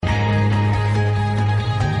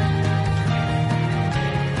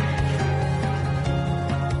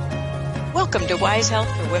Welcome to Wise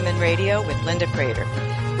Health for Women Radio with Linda Prater.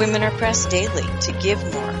 Women are pressed daily to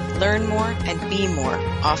give more, learn more, and be more,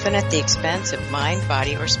 often at the expense of mind,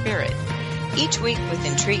 body, or spirit. Each week with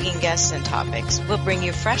intriguing guests and topics, we'll bring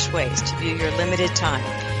you fresh ways to view your limited time,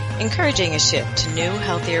 encouraging a shift to new,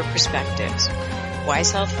 healthier perspectives.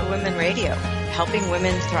 Wise Health for Women Radio, helping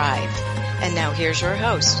women thrive. And now here's your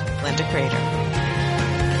host, Linda Prater.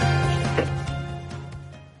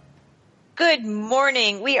 Good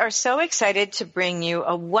morning. We are so excited to bring you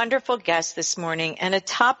a wonderful guest this morning and a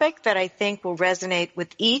topic that I think will resonate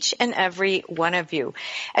with each and every one of you.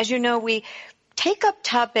 As you know, we take up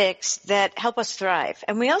topics that help us thrive,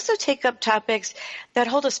 and we also take up topics that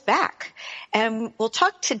hold us back. And we'll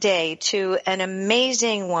talk today to an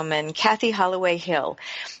amazing woman, Kathy Holloway Hill,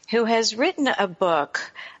 who has written a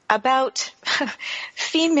book about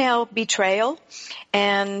female betrayal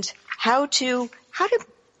and how to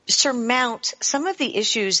surmount some of the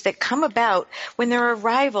issues that come about when there are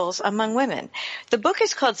rivals among women. The book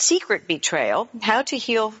is called Secret Betrayal, How to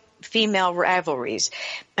Heal Female Rivalries.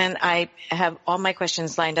 And I have all my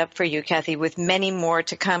questions lined up for you, Kathy, with many more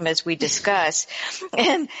to come as we discuss.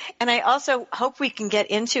 And I also hope we can get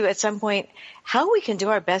into at some point how we can do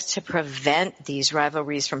our best to prevent these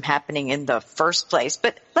rivalries from happening in the first place.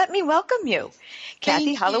 But let me welcome you,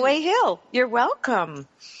 Kathy Holloway Hill. You're welcome.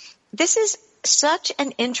 This is such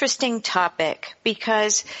an interesting topic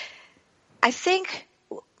because I think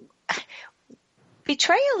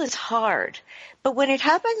betrayal is hard, but when it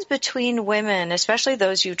happens between women, especially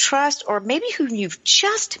those you trust or maybe who you've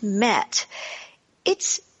just met,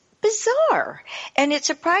 it's bizarre. And it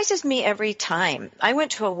surprises me every time. I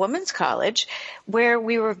went to a women's college where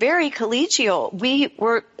we were very collegial. We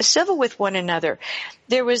were civil with one another.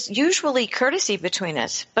 There was usually courtesy between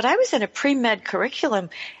us, but I was in a pre-med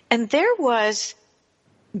curriculum, and there was,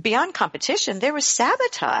 beyond competition, there was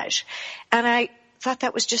sabotage. And I thought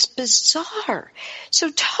that was just bizarre.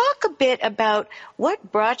 So talk a bit about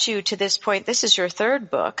what brought you to this point. This is your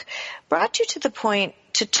third book, brought you to the point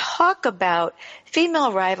to talk about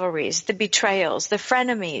female rivalries, the betrayals, the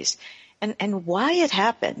frenemies, and why it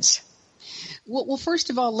happens. Well,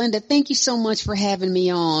 first of all, Linda, thank you so much for having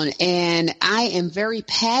me on. And I am very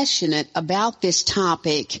passionate about this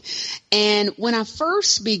topic. And when I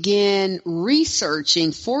first began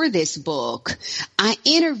researching for this book, I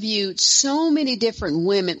interviewed so many different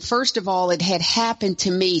women. First of all, it had happened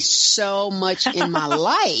to me so much in my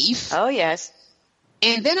life. Oh, yes.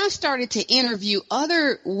 And then I started to interview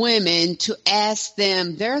other women to ask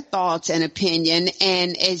them their thoughts and opinion.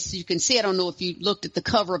 And as you can see, I don't know if you looked at the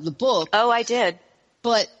cover of the book. Oh, I did.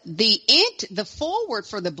 But the foreword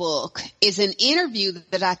for the book is an interview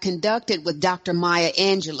that I conducted with Dr. Maya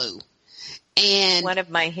Angelou. And one of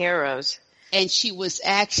my heroes. And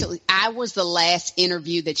I was the last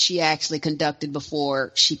interview that she actually conducted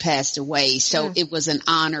before she passed away. So It was an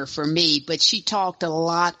honor for me. But she talked a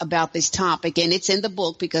lot about this topic, and it's in the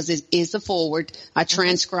book because it is the foreword. I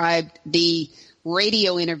transcribed the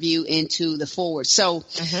radio interview into the foreword. So,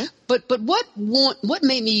 but what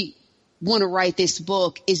made me want to write this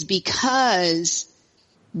book is because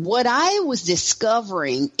what I was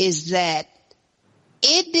discovering is that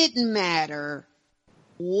it didn't matter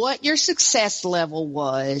what your success level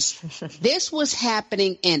was. This was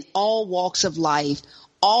happening in all walks of life,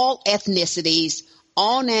 all ethnicities,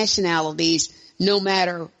 all nationalities, no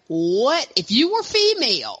matter what. If you were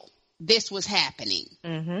female, this was happening.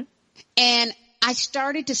 And I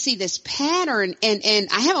started to see this pattern, and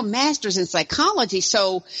I have a master's in psychology,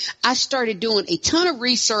 so I started doing a ton of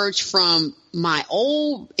research from my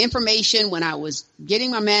old information when I was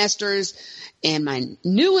getting my master's and my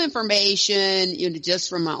new information,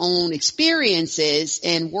 just from my own experiences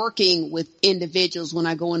and working with individuals when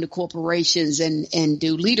I go into corporations and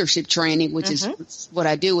do leadership training, which is what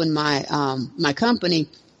I do in my company.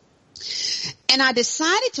 And I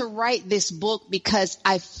decided to write this book because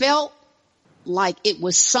I felt like it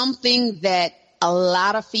was something that a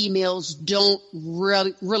lot of females don't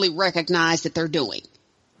really recognize that they're doing.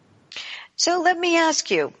 So let me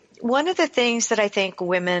ask you, one of the things that I think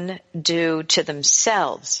women do to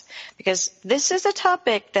themselves, because this is a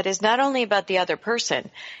topic that is not only about the other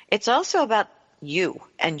person, it's also about you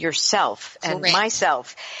and yourself and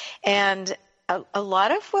myself. And a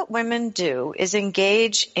lot of what women do is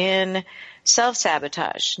engage in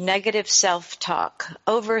self-sabotage, negative self-talk,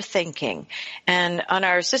 overthinking. And on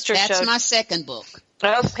our sister show... That's my second book.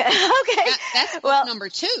 Okay. That's book number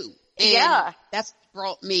 2. And that's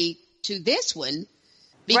brought me to this one.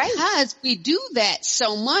 Because we do that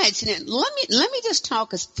so much. And let me just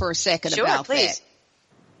talk for a second about that.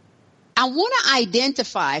 I want to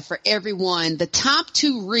identify for everyone the top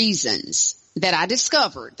 2 reasons that I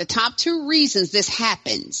discovered, the top 2 reasons this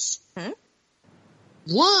happens.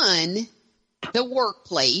 One, the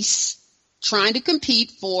workplace, trying to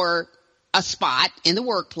compete for a spot in the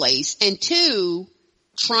workplace, and 2,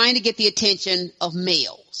 trying to get the attention of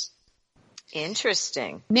males.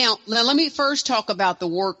 Interesting. Now, let me first talk about the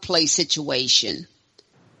workplace situation.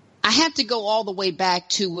 I have to go all the way back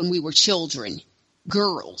to when we were children,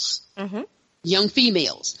 girls, young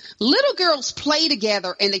females. Little girls play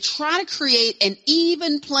together and they try to create an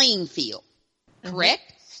even playing field, correct?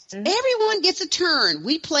 Everyone gets a turn.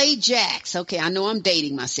 We play jacks. Okay, I know I'm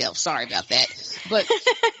dating myself. Sorry about that. But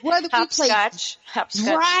whether we play hopscotch,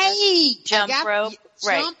 right, jump rope,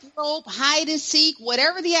 jump rope, hide and seek,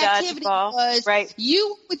 whatever the activity was,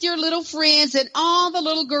 you with your little friends and all the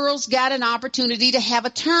little girls got an opportunity to have a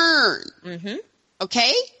turn.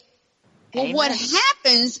 Okay? Well, what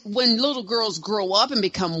happens when little girls grow up and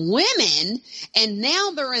become women and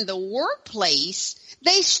now they're in the workplace,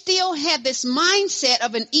 they still have this mindset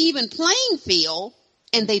of an even playing field,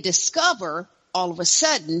 and they discover all of a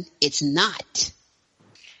sudden it's not.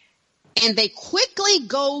 And they quickly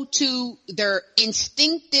go to their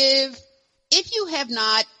instinctive, if you have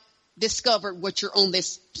not discovered what you're on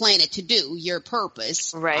this planet to do, your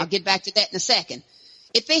purpose, I'll get back to that in a second.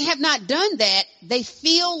 If they have not done that, they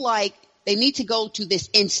feel like they need to go to this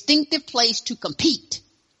instinctive place to compete.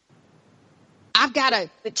 I've got to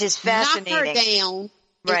knock her down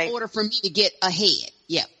in order for me to get ahead.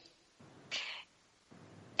 Yeah.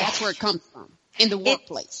 That's where it comes from, in the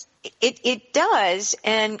workplace. It does,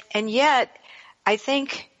 and yet I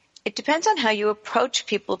think it depends on how you approach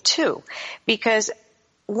people too, because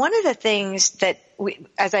one of the things that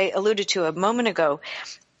as I alluded to a moment ago,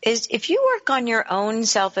 is if you work on your own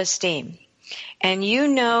self-esteem and you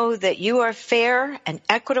know that you are fair and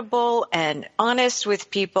equitable and honest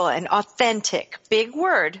with people and authentic, big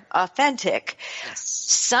word, authentic,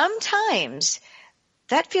 sometimes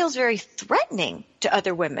that feels very threatening to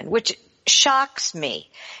other women, which shocks me,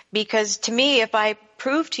 because to me, if I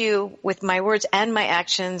prove to you with my words and my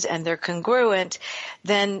actions and they're congruent,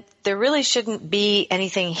 then there really shouldn't be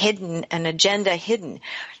anything hidden, an agenda hidden.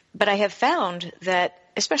 But I have found that,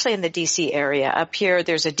 especially in the DC area, up here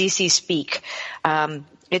there's a DC Speak.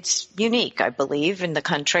 It's unique, I believe, in the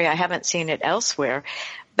country. I haven't seen it elsewhere.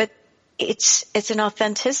 But it's an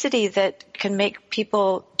authenticity that can make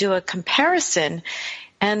people do a comparison,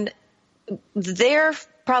 and their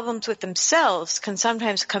problems with themselves can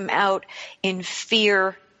sometimes come out in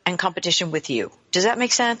fear and competition with you. Does that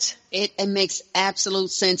make sense? It makes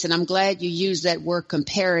absolute sense, and I'm glad you used that word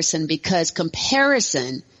comparison, because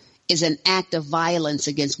comparison is an act of violence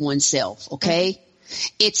against oneself, okay?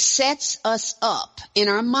 It sets us up in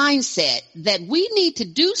our mindset that we need to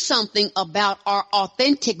do something about our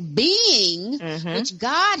authentic being, which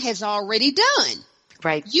God has already done.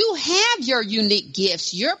 Right. You have your unique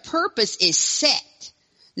gifts. Your purpose is set.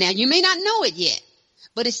 Now, you may not know it yet,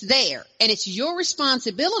 but it's there, and it's your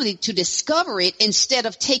responsibility to discover it instead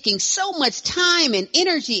of taking so much time and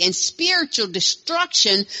energy and spiritual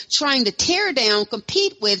destruction trying to tear down,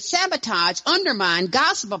 compete with, sabotage, undermine,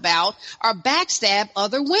 gossip about, or backstab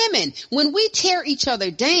other women. When we tear each other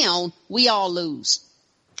down, we all lose.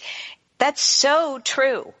 That's so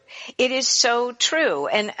true. It is so true.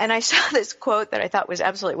 And I saw this quote that I thought was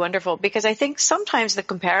absolutely wonderful, because I think sometimes the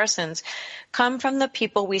comparisons come from the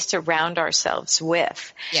people we surround ourselves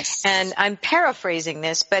with. Yes. And I'm paraphrasing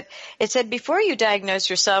this, but it said, before you diagnose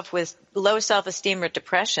yourself with low self-esteem or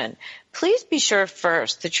depression, please be sure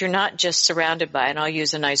first that you're not just surrounded by, and I'll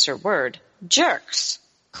use a nicer word, jerks.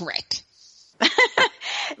 Correct.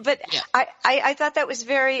 But yeah. I thought that was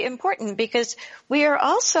very important, because we are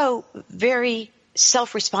also very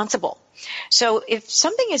self-responsible. So if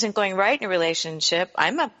something isn't going right in a relationship,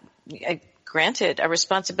 I'm granted a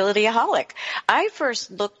responsibility-aholic. I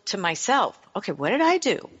first look to myself. Okay, what did I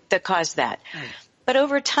do that caused that? Right. But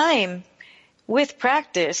over time, with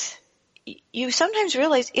practice, you sometimes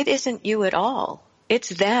realize it isn't you at all. It's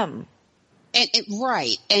them.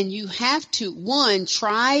 Right. And you have to, one,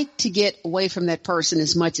 try to get away from that person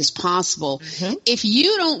as much as possible. If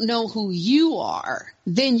you don't know who you are,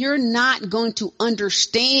 then you're not going to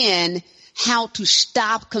understand how to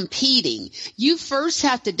stop competing. You first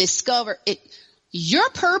have to discover it. Your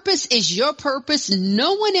purpose is your purpose.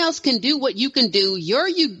 No one else can do what you can do.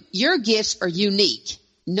 Your gifts are unique.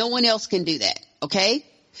 No one else can do that. Okay?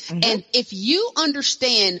 Mm-hmm. And if you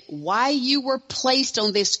understand why you were placed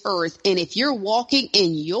on this earth, and if you're walking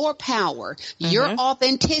in your power, your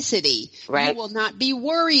authenticity, you will not be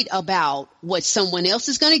worried about what someone else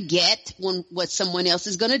is going to get, what someone else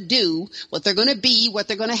is going to do, what they're going to be, what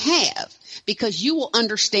they're going to have, because you will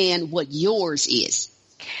understand what yours is.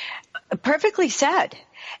 Perfectly said.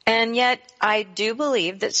 And yet I do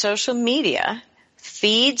believe that social media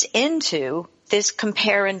feeds into this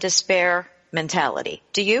compare and despair mentality.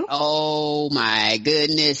 Do you? Oh my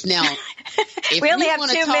goodness. Now, if we only have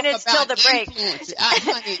 2 minutes till the break.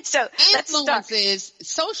 So influences,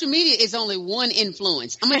 social media is only one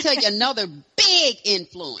influence. I'm going to tell you another big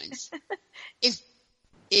influence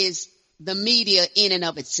is the media in and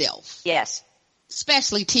of itself. Yes.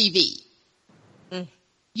 Especially TV.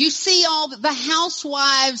 You see all the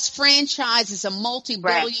Housewives franchise is a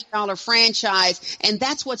multi-billion-dollar franchise, and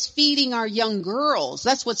that's what's feeding our young girls.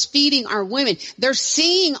 That's what's feeding our women. They're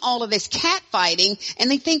seeing all of this catfighting, and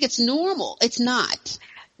they think it's normal. It's not.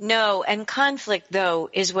 No, and conflict, though,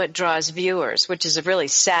 is what draws viewers, which is a really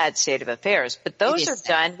sad state of affairs. But those are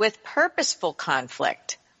done with purposeful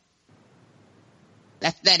conflict.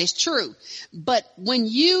 That is true. But when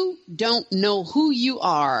you don't know who you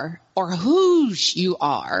are or whose you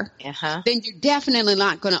are, then you're definitely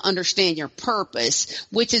not going to understand your purpose,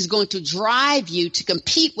 which is going to drive you to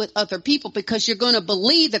compete with other people, because you're going to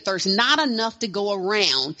believe that there's not enough to go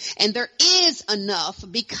around, and there is enough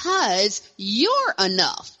because you're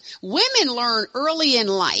enough. Women learn early in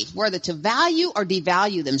life whether to value or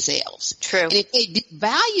devalue themselves. True. And if they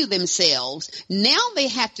devalue themselves, now they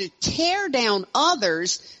have to tear down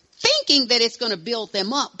others thinking that it's going to build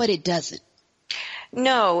them up, but it doesn't.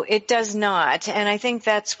 No, it does not. And I think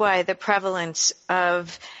that's why the prevalence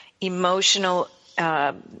of emotional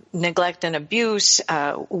neglect and abuse,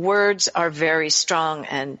 words are very strong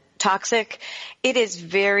and toxic. It is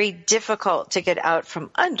very difficult to get out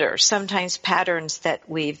from under sometimes patterns that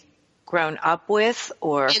we've grown up with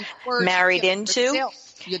or married into.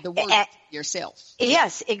 You're the word yourself.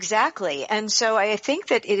 Yes, exactly. And so I think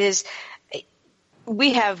that it is,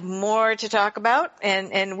 we have more to talk about,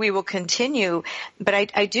 and we will continue.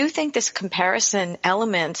 But I do think this comparison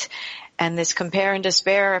element and this compare and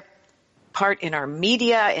despair part in our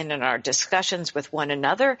media and in our discussions with one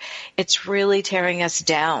another, it's really tearing us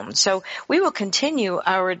down. So we will continue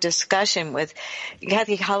our discussion with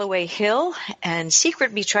Kathy Holloway Hill and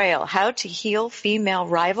Secret Betrayal, How to Heal Female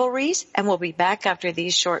Rivalries. And we'll be back after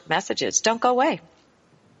these short messages. Don't go away.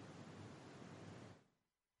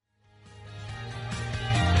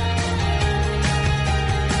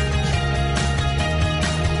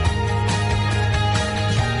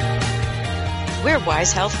 We're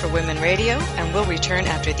Wise Health for Women Radio, and we'll return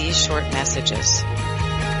after these short messages.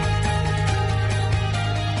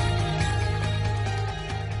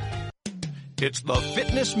 It's the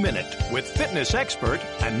Fitness Minute with fitness expert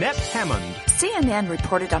Annette Hammond. CNN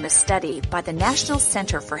reported on a study by the National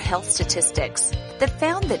Center for Health Statistics that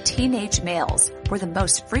found that teenage males were the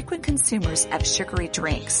most frequent consumers of sugary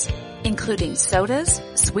drinks, including sodas,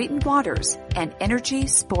 sweetened waters, and energy,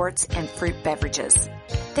 sports, and fruit beverages.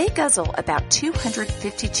 They guzzle about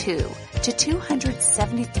 252 to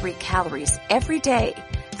 273 calories every day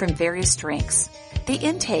from various drinks. The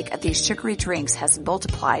intake of these sugary drinks has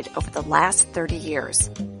multiplied over the last 30 years.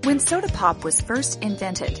 When soda pop was first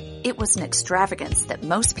invented, it was an extravagance that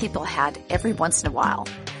most people had every once in a while.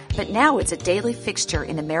 But now it's a daily fixture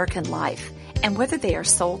in American life, and whether they are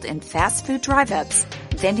sold in fast food drive-ups,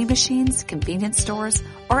 vending machines, convenience stores,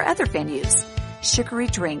 or other venues, sugary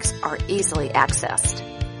drinks are easily accessed.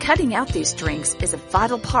 Cutting out these drinks is a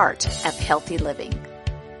vital part of healthy living.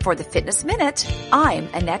 For the Fitness Minute, I'm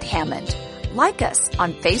Annette Hammond. Like us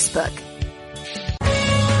on Facebook.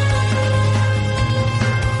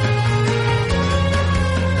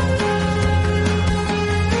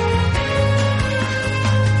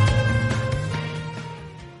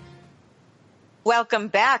 Welcome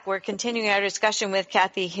back. We're continuing our discussion with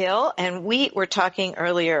Kathy Hill, and we were talking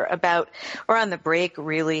earlier about, or on the break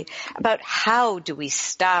really, about how do we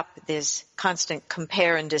stop this constant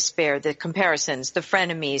compare and despair, the comparisons, the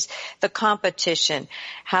frenemies, the competition.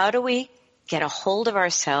 How do we get a hold of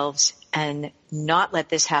ourselves and not let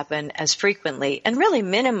this happen as frequently and really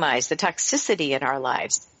minimize the toxicity in our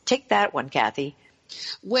lives? Take that one, Kathy.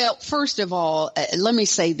 Well, first of all, let me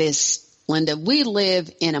say this, Linda. We live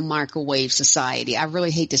in a microwave society. I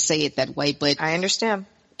really hate to say it that way, but I understand.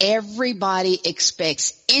 Everybody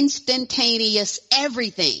expects instantaneous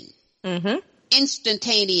everything. Mm-hmm.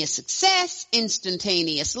 instantaneous success,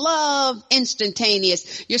 instantaneous love,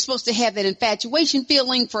 instantaneous. You're supposed to have that infatuation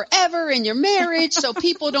feeling forever in your marriage. So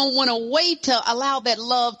people don't want to wait to allow that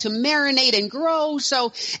love to marinate and grow.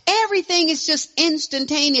 So everything is just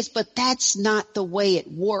instantaneous, but that's not the way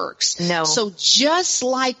it works. No. So just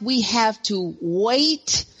like we have to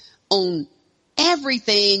wait on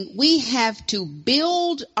everything, we have to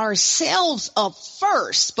build ourselves up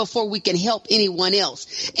first before we can help anyone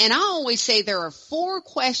else. And I always say there are 4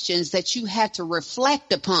 questions that you have to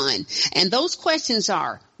reflect upon. And those questions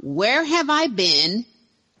are, where have I been?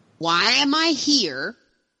 Why am I here?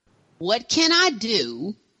 What can I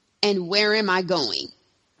do? And where am I going?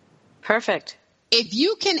 Perfect. If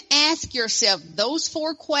you can ask yourself those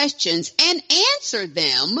 4 questions and answer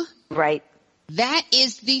them, right, that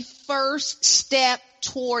is the first step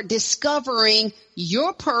toward discovering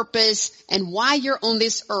your purpose and why you're on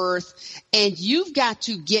this earth. And you've got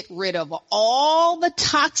to get rid of all the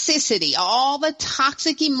toxicity, all the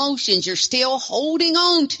toxic emotions you're still holding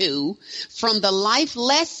on to from the life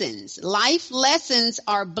lessons. Life lessons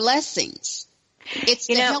are blessings. It's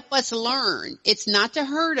to help us learn. It's not to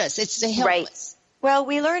hurt us. It's to help us. Well,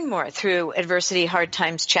 we learn more through adversity, hard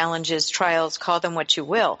times, challenges, trials, call them what you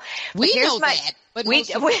will. We know that. But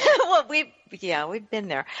we've been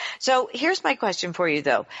there. So here's my question for you,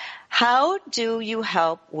 though. How do you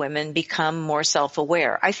help women become more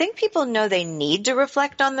self-aware? I think people know they need to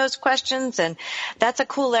reflect on those questions, and that's a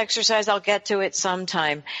cool exercise. I'll get to it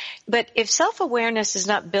sometime. But if self-awareness is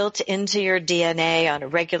not built into your DNA on a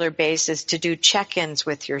regular basis to do check-ins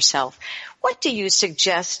with yourself, what do you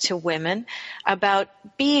suggest to women about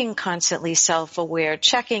being constantly self-aware,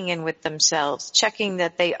 checking in with themselves, checking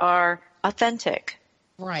that they are authentic?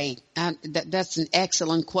 Right. That's an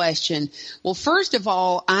excellent question. Well, first of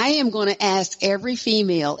all, I am going to ask every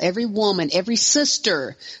female, every woman, every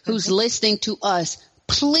sister who's listening to us,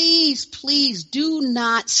 please, please do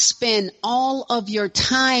not spend all of your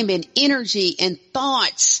time and energy and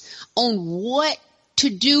thoughts on what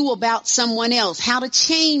to do about someone else, how to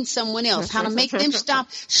change someone else, how to make them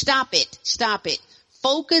stop. Stop it.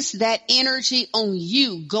 Focus that energy on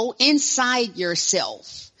you. Go inside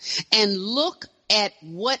yourself and look at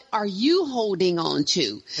what are you holding on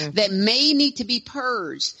to that may need to be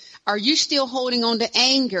purged. Are you still holding on to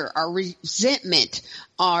anger or resentment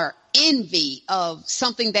or envy of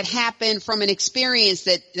something that happened from an experience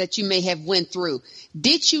that you may have went through?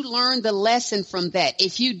 Did you learn the lesson from that?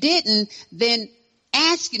 If you didn't, then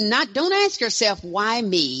don't ask yourself, why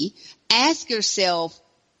me? Ask yourself,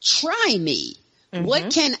 try me.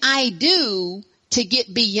 What can I do to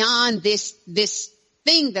get beyond this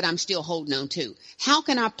thing that I'm still holding on to? How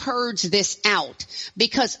can I purge this out?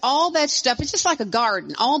 Because all that stuff, it's just like a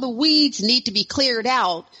garden. All the weeds need to be cleared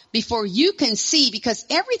out before you can see, because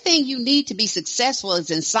everything you need to be successful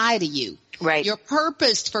is inside of you. Right. Your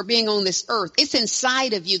purpose for being on this earth, it's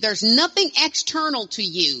inside of you. There's nothing external to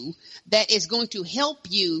you that is going to help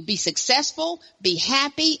you be successful, be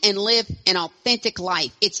happy, and live an authentic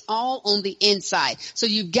life. It's all on the inside. So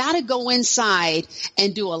you've got to go inside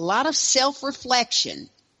and do a lot of self-reflection.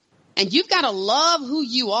 And you've got to love who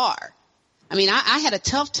you are. I mean, I had a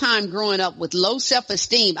tough time growing up with low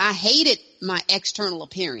self-esteem. I hated my external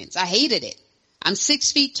appearance. I hated it. I'm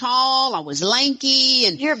 6 feet tall. I was lanky.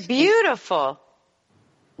 And you're beautiful.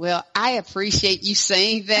 Well, I appreciate you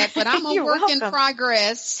saying that, but I'm a work in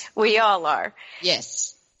progress. We all are.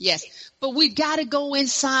 Yes. But we've got to go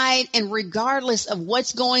inside, and regardless of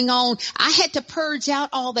what's going on, I had to purge out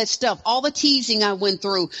all that stuff, all the teasing I went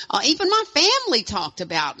through. Even my family talked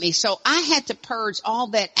about me. So I had to purge all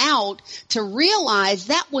that out to realize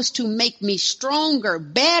that was to make me stronger,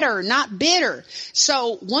 better, not bitter.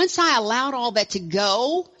 So once I allowed all that to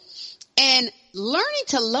go, and learning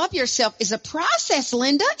to love yourself is a process,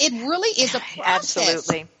 Linda. It really is a process.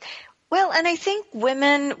 Absolutely. Well, and I think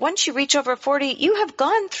women, once you reach over 40, you have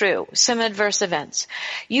gone through some adverse events.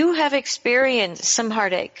 You have experienced some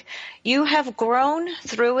heartache. You have grown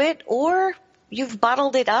through it, or you've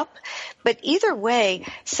bottled it up. But either way,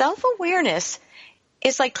 self-awareness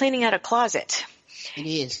is like cleaning out a closet. It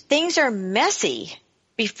is. Things are messy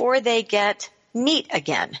before they get neat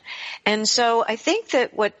again. And so I think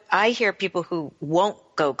that what I hear people who won't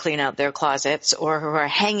go clean out their closets, or who are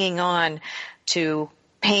hanging on to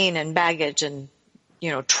pain and baggage and,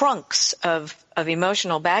 trunks of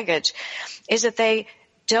emotional baggage, is that they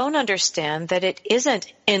don't understand that it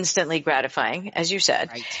isn't instantly gratifying, as you said.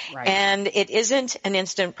 Right. And it isn't an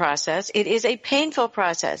instant process. It is a painful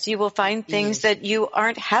process. You will find things that you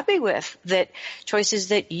aren't happy with, that choices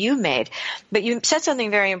that you made. But you said something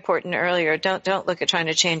very important earlier. Don't look at trying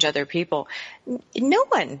to change other people. No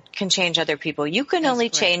one can change other people. You can only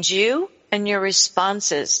change you and your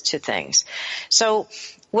responses to things. So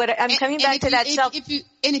I'm coming back to that self.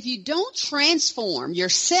 If you don't transform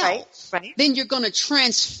yourself, then you're going to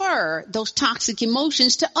transfer those toxic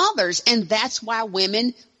emotions to others. And that's why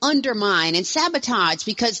women undermine and sabotage,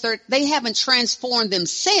 because they haven't transformed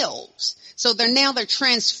themselves. So they're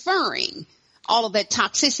transferring all of that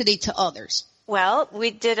toxicity to others. Well,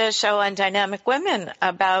 we did a show on dynamic women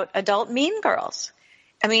about adult mean girls.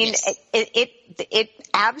 I mean, it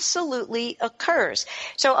absolutely occurs.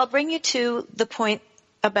 So I'll bring you to the point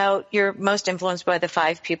about you're most influenced by the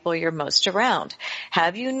 5 people you're most around.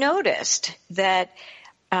 Have you noticed that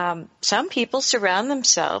some people surround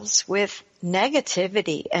themselves with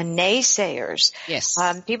negativity and naysayers? Yes.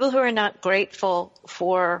 People who are not grateful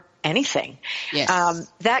for anything. Yes.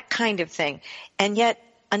 That kind of thing. And yet,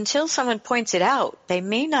 until someone points it out, they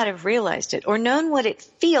may not have realized it or known what it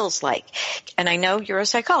feels like. And I know you're a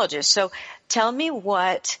psychologist, so tell me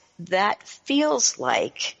what that feels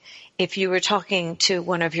like if you were talking to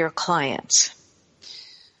one of your clients.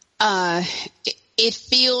 It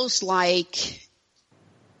feels like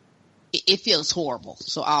it feels horrible.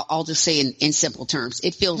 So I'll just say in simple terms,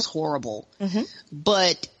 it feels horrible. Mm-hmm.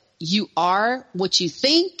 But you are what you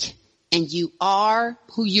think, and you are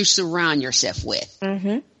who you surround yourself with.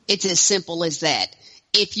 Mm-hmm. It's as simple as that.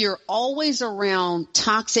 If you're always around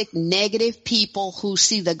toxic, negative people who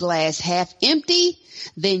see the glass half empty,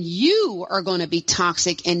 then you are going to be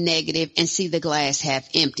toxic and negative and see the glass half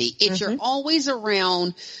empty. If you're always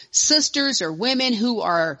around sisters or women who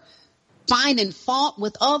are finding fault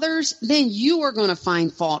with others, then you are going to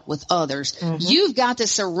find fault with others. Mm-hmm. You've got to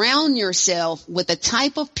surround yourself with the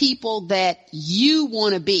type of people that you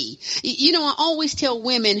want to be. You know, I always tell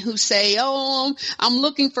women who say, "Oh, I'm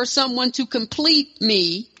looking for someone to complete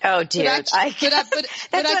me." Oh dear, that's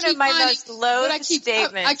one of my most loathed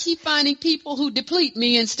statements. I keep finding people who deplete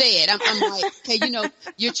me instead. I'm like, okay, you know,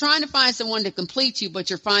 you're trying to find someone to complete you, but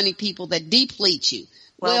you're finding people that deplete you.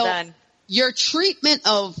 Well done. Your treatment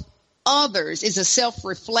of others is a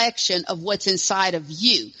self-reflection of what's inside of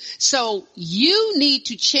you. So you need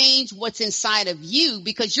to change what's inside of you,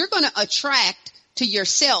 because you're going to attract to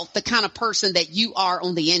yourself the kind of person that you are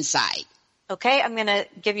on the inside. Okay, I'm going to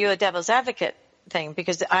give you a devil's advocate thing,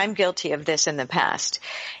 because I'm guilty of this in the past,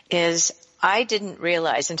 is I didn't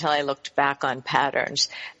realize until I looked back on patterns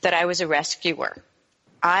that I was a rescuer.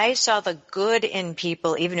 I saw the good in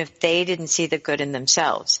people even if they didn't see the good in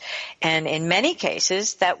themselves. And in many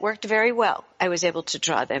cases, that worked very well. I was able to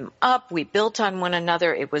draw them up. We built on one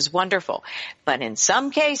another. It was wonderful. But in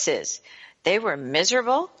some cases, they were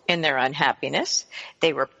miserable in their unhappiness.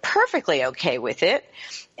 They were perfectly okay with it.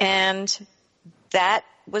 And that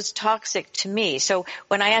was toxic to me. So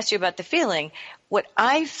when I asked you about the feeling, what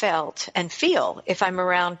I felt and feel if I'm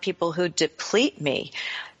around people who deplete me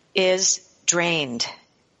is drained.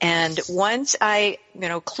 And once I,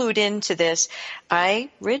 clued into this, I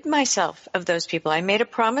rid myself of those people. I made a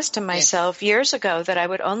promise to myself years ago that I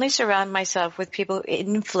would only surround myself with people who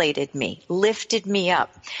inflated me, lifted me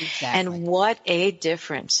up. Exactly. And what a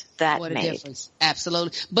difference that made. What a difference.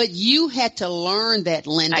 Absolutely. But you had to learn that,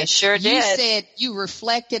 Linda. I sure did. You said you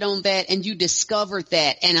reflected on that and you discovered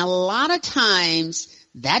that. And a lot of times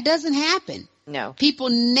that doesn't happen. No. People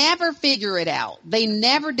never figure it out. They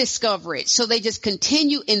never discover it. So they just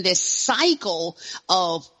continue in this cycle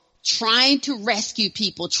of trying to rescue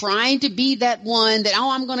people, trying to be that one that,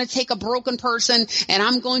 I'm going to take a broken person and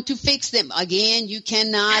I'm going to fix them. Again, you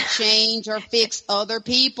cannot change or fix other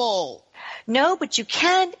people. No, but you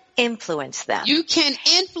can influence them. You can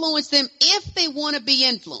influence them if they want to be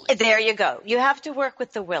influenced. There you go. You have to work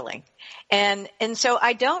with the willing. And so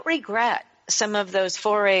I don't regret some of those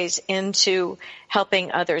forays into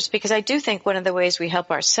helping others, because I do think one of the ways we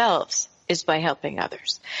help ourselves is by helping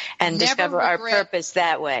others and discover our purpose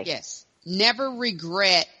that way. Yes. Never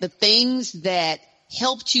regret the things that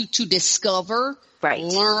helped you to discover,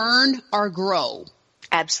 learn, or grow.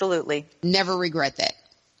 Absolutely. Never regret that.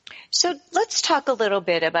 So let's talk a little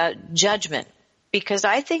bit about judgment, because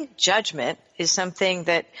I think judgment is something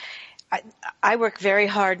that I work very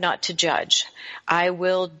hard not to judge. I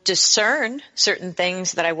will discern certain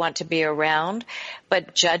things that I want to be around,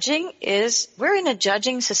 but we're in a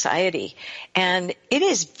judging society, and it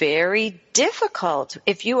is very difficult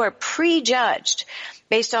if you are prejudged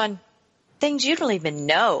based on things you don't even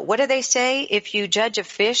know. What do they say? If you judge a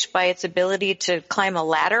fish by its ability to climb a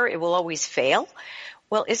ladder, it will always fail.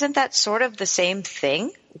 Well, isn't that sort of the same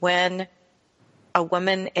thing when a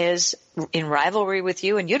woman is in rivalry with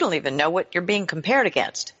you and you don't even know what you're being compared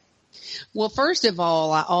against? Well, first of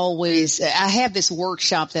all, I have this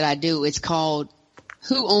workshop that I do. It's called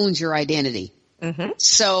Who Owns Your Identity? Mm-hmm.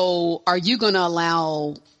 So are you going to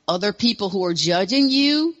allow other people who are judging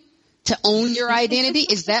you to own your identity?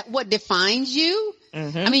 Is that what defines you?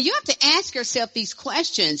 Mm-hmm. I mean, you have to ask yourself these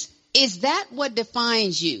questions. Is that what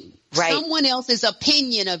defines you? Right. Someone else's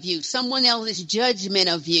opinion of you, someone else's judgment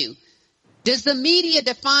of you. Does the media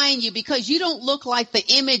define you because you don't look like the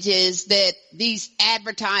images that these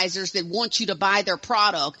advertisers that want you to buy their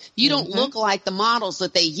product? You don't look like the models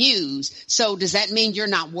that they use. So does that mean you're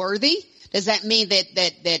not worthy? Does that mean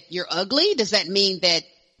that you're ugly? Does that mean that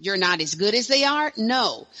you're not as good as they are?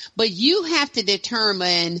 No. But you have to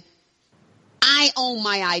determine, I own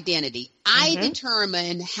my identity. I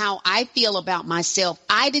determine how I feel about myself.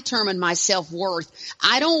 I determine my self-worth.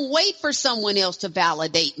 I don't wait for someone else to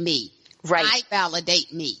validate me. Right. I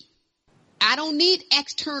validate me. I don't need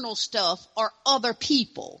external stuff or other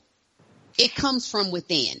people. It comes from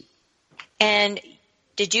within. And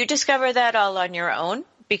did you discover that all on your own?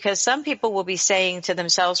 Because some people will be saying to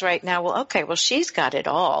themselves right now, well, okay, well, she's got it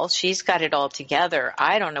all. She's got it all together.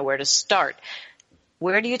 I don't know where to start.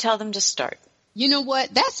 Where do you tell them to start? You know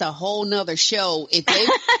what? That's a whole nother show. If they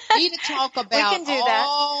need to talk about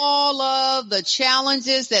all of the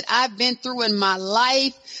challenges that I've been through in my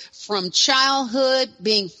life, from childhood,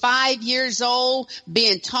 being 5 years old,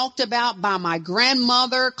 being talked about by my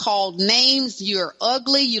grandmother, called names, you're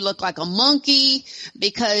ugly, you look like a monkey,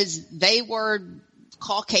 because they were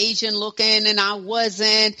Caucasian looking and I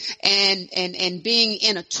wasn't, and being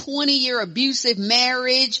in a 20-year abusive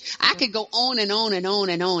marriage. I could go on and on and on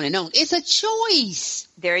and on and on. It's a choice.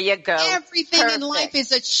 There you go. Everything in life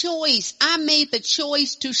is a choice. I made the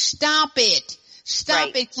choice to stop it.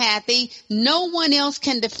 Stop it, Kathy. No one else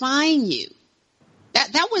can define you.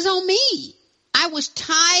 That was on me. I was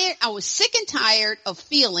tired. I was sick and tired of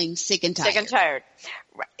feeling sick and tired. Sick and tired.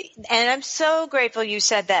 And I'm so grateful you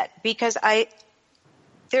said that, because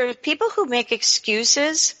there are people who make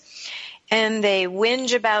excuses and they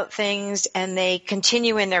whinge about things and they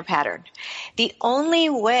continue in their pattern. The only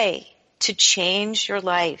way to change your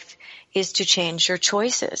life is to change your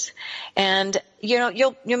choices. And, you know,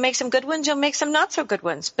 you'll make some good ones, you'll make some not so good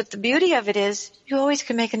ones. But the beauty of it is you always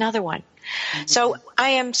can make another one. Mm-hmm. So I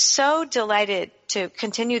am so delighted to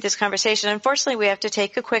continue this conversation. Unfortunately, we have to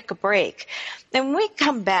take a quick break. And when we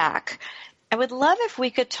come back, I would love if we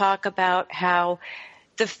could talk about how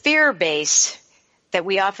the fear base that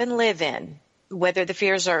we often live in, whether the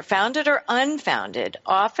fears are founded or unfounded,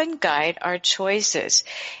 often guide our choices.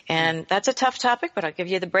 And that's a tough topic, but I'll give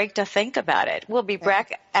you the break to think about it. We'll be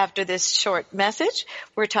back after this short message.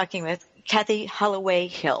 We're talking with Kathy Holloway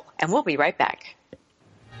Hill, and we'll be right back.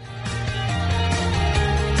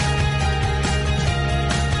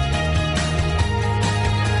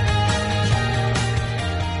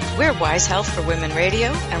 We're Wise Health for Women Radio,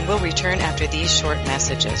 and we'll return after these short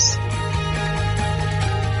messages.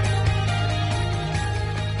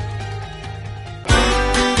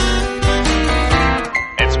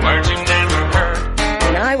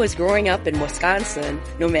 When I was growing up in Wisconsin,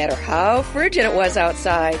 no matter how frigid it was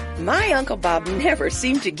outside, my Uncle Bob never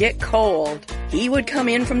seemed to get cold. He would come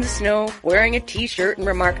in from the snow wearing a t-shirt and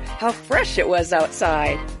remark how fresh it was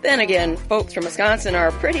outside. Then again, folks from Wisconsin are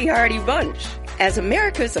a pretty hardy bunch. As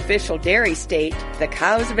America's official dairy state, the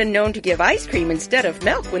cows have been known to give ice cream instead of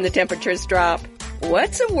milk when the temperatures drop.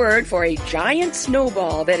 What's a word for a giant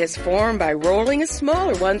snowball that is formed by rolling a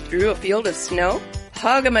smaller one through a field of snow?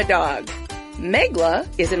 Hog-em-a-dog. Megla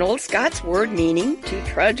is an old Scots word meaning to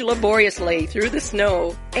trudge laboriously through the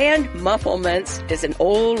snow. And mufflements is an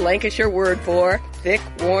old Lancashire word for thick,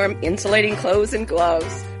 warm, insulating clothes and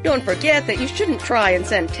gloves. Don't forget that you shouldn't try and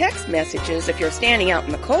send text messages if you're standing out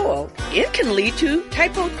in the cold. It can lead to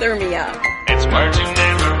hypothermia. It's words you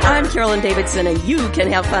never heard. I'm Carolyn Davidson, and you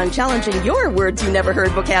can have fun challenging your words you never heard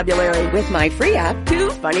vocabulary with my free app, Too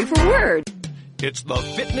Funny for Words. It's the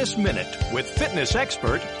Fitness Minute with fitness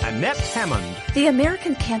expert Annette Hammond. The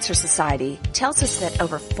American Cancer Society tells us that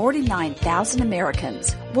over 49,000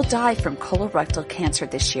 Americans will die from colorectal cancer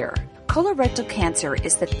this year. Colorectal cancer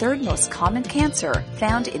is the third most common cancer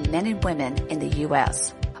found in men and women in the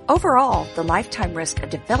U.S. Overall, the lifetime risk of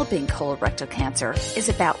developing colorectal cancer is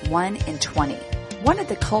about 1 in 20. One of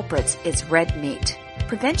the culprits is red meat.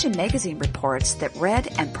 Prevention Magazine reports that red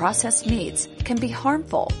and processed meats can be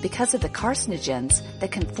harmful because of the carcinogens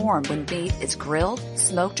that can form when meat is grilled,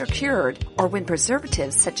 smoked, or cured, or when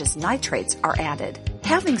preservatives such as nitrates are added.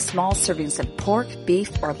 Having small servings of pork,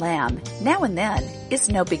 beef, or lamb now and then is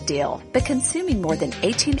no big deal, but consuming more than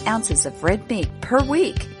 18 ounces of red meat per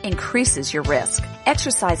week increases your risk.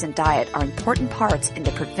 Exercise and diet are important parts in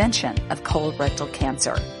the prevention of colorectal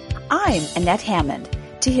cancer. I'm Annette Hammond.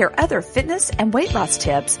 To hear other fitness and weight loss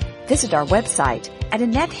tips, visit our website at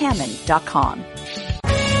AnnetteHammond.com.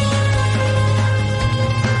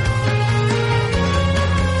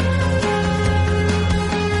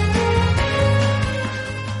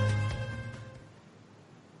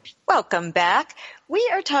 Welcome back. We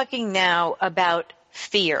are talking now about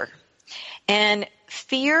fear. And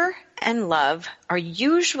fear and love are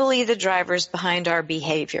usually the drivers behind our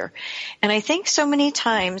behavior. And I think so many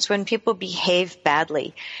times when people behave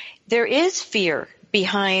badly, there is fear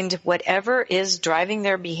behind whatever is driving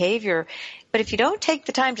their behavior. But if you don't take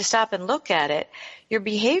the time to stop and look at it, your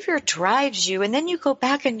behavior drives you, and then you go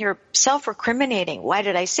back and you're self-recriminating. Why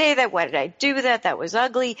did I say that? Why did I do that? That was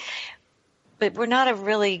ugly. But we're not a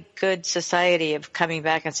really good society of coming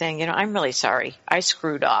back and saying, I'm really sorry. I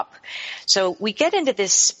screwed up. So we get into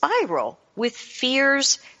this spiral with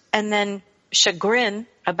fears and then chagrin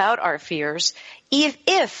about our fears,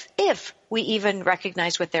 if we even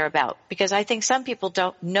recognize what they're about. Because I think some people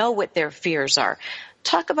don't know what their fears are.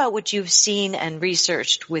 Talk about what you've seen and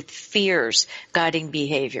researched with fears guiding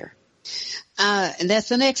behavior.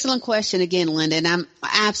 That's an excellent question again, Linda, and I'm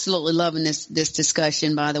absolutely loving this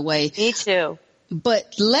discussion, by the way. Me too.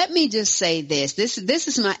 But let me just say this. This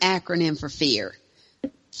is my acronym for fear.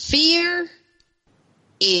 Fear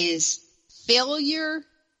is failure,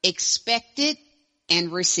 expected,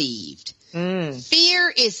 and received.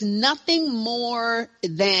 Fear is nothing more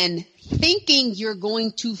than thinking you're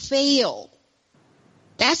going to fail.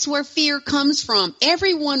 That's where fear comes from.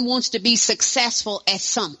 Everyone wants to be successful at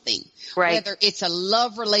something. Right. Whether it's a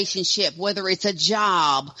love relationship, whether it's a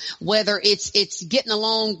job, whether it's getting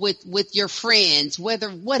along with your friends,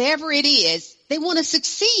 whatever it is, they want to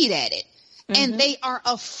succeed at it. Mm-hmm. And they are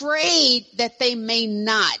afraid that they may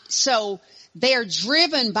not. So they're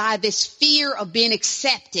driven by this fear of being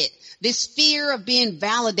accepted, this fear of being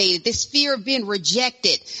validated, this fear of being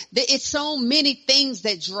rejected. It's so many things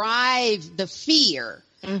that drive the fear.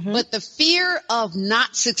 Mm-hmm. But the fear of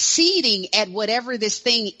not succeeding at whatever this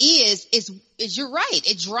thing is you're right.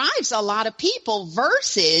 It drives a lot of people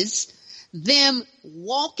versus them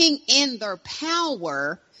walking in their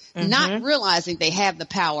power, mm-hmm. not realizing they have the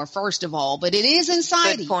power, first of all, but it is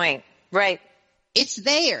inside you. Good point. Right. It's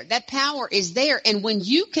there. That power is there. And when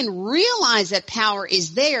you can realize that power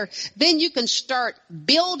is there, then you can start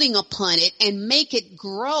building upon it and make it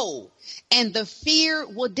grow. And the fear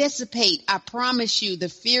will dissipate. I promise you, the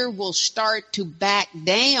fear will start to back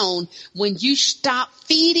down when you stop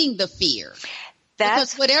feeding the fear.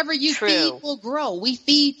 Because whatever you feed will grow. We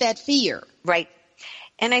feed that fear. Right.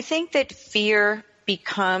 And I think that fear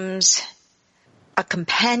becomes a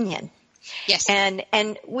companion. Yes.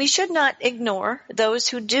 And we should not ignore those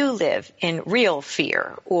who do live in real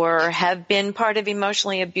fear or have been part of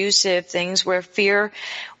emotionally abusive things where fear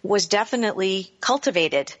was definitely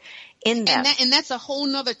cultivated in them. And that's a whole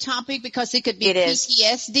nother topic because it could be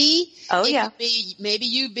PTSD. Oh, it yeah. Could be, maybe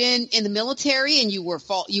you've been in the military and you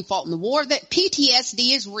fought in the war. That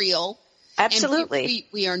PTSD is real. Absolutely. And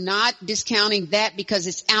we are not discounting that because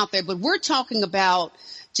it's out there, but we're talking about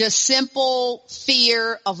just simple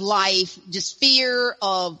fear of life, just fear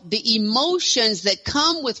of the emotions that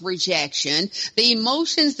come with rejection, the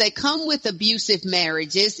emotions that come with abusive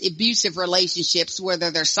marriages, abusive relationships,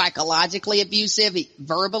 whether they're psychologically abusive,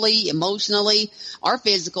 verbally, emotionally, or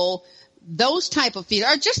physical. Those type of fears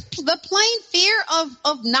are just the plain fear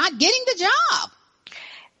of not getting the job.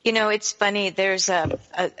 It's funny. There's a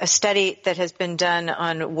study that has been done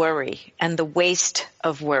on worry and the waste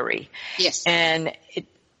of worry. Yes. And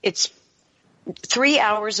it's 3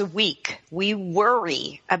 hours a week. We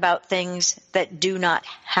worry about things that do not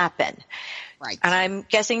happen. Right. And I'm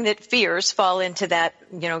guessing that fears fall into that,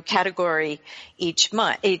 category each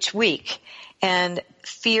week. And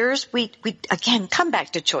fears, we again come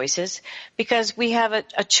back to choices because we have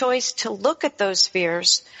a choice to look at those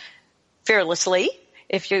fears fearlessly,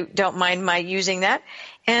 if you don't mind my using that,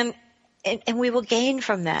 and we will gain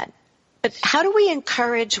from that. But how do we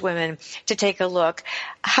encourage women to take a look?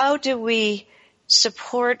 How do we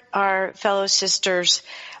support our fellow sisters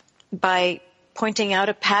by pointing out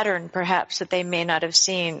a pattern perhaps that they may not have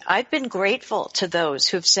seen? I've been grateful to those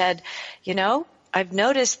who've said, I've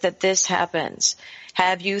noticed that this happens.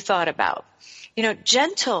 Have you thought about?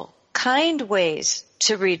 gentle, kind ways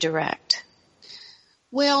to redirect?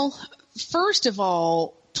 Well, first of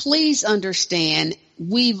all, please understand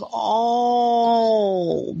we've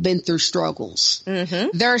all been through struggles.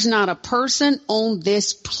 Mm-hmm. There's not a person on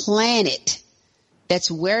this planet that's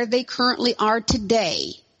where they currently are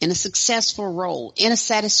today in a successful role, in a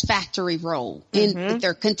satisfactory role, in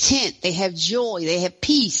they're content, they have joy, they have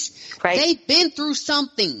peace. Right. They've been through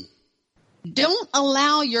something. Don't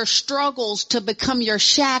allow your struggles to become your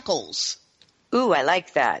shackles. Ooh, I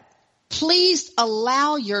like that. Please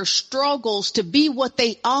allow your struggles to be what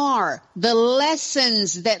they are, the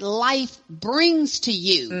lessons that life brings to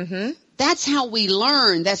you. Mm-hmm. That's how we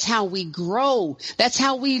learn. That's how we grow. That's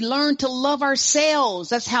how we learn to love ourselves.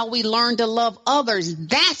 That's how we learn to love others.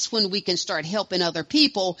 That's when we can start helping other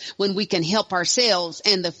people, when we can help ourselves.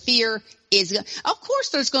 And the fear is, of course,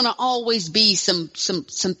 there's going to always be some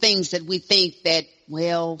things that we think that,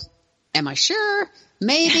 well, am I sure?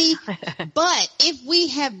 Maybe. But if we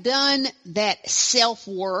have done that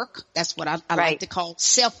self-work, that's what I like to call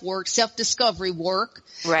self-work, self-discovery work,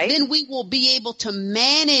 then we will be able to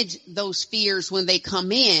manage those fears when they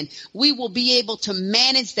come in. We will be able to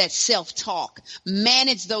manage that self-talk,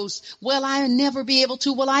 manage those, well, I'll never be able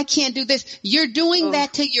to, well, I can't do this. You're doing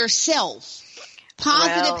that to yourself.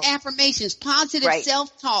 Positive affirmations, positive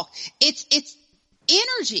self-talk. It's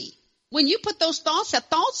energy. When you put those thoughts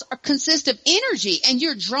consist of energy, and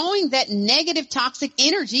you're drawing that negative, toxic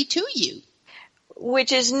energy to you.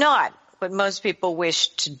 Which is not what most people wish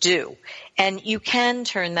to do. And you can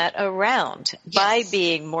turn that around by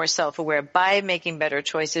being more self-aware, by making better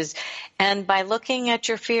choices, and by looking at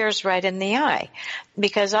your fears right in the eye.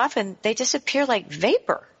 Because often they disappear like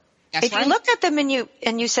vapor. If you look at them and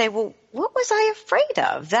you say, well, what was I afraid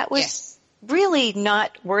of? That was really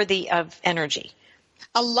not worthy of energy.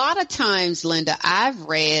 A lot of times, Linda, I've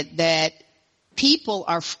read that people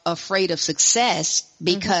are afraid of success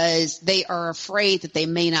because they are afraid that they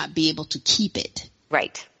may not be able to keep it.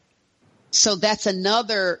 Right. So that's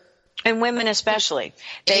another. And women especially.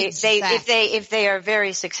 If they are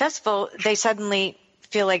very successful, they suddenly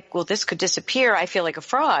feel like, well, this could disappear. I feel like a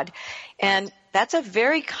fraud. And that's a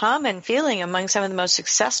very common feeling among some of the most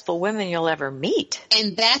successful women you'll ever meet.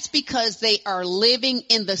 And that's because they are living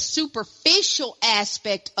in the superficial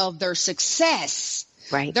aspect of their success.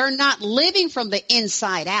 Right. They're not living from the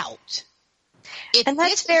inside out. And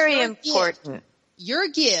that's very important. Your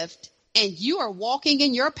gift, and you are walking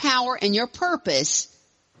in your power and your purpose,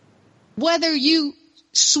 whether you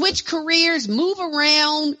switch careers, move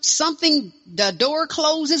around, the door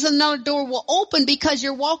closes, another door will open because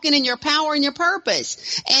you're walking in your power and your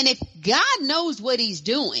purpose. And if God knows what he's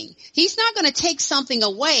doing, he's not going to take something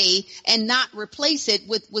away and not replace it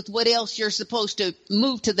with what else you're supposed to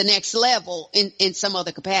move to the next level in some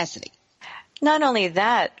other capacity. Not only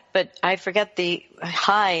that, but I forget the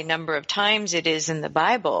high number of times it is in the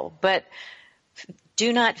Bible, but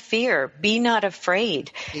do not fear. Be not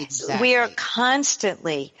afraid. Exactly. We are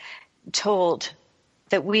constantly told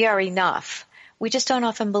that we are enough. We just don't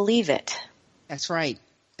often believe it. That's right.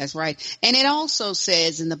 That's right. And it also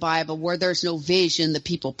says in the Bible, where there's no vision, the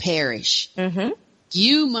people perish. Mm-hmm.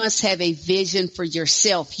 You must have a vision for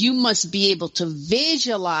yourself. You must be able to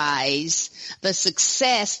visualize the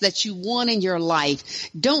success that you want in your life.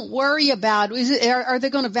 Don't worry about, are they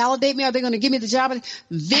going to validate me? Are they going to give me the job?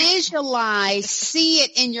 Visualize, see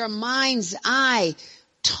it in your mind's eye.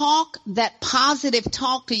 Talk that positive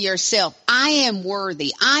talk to yourself. I am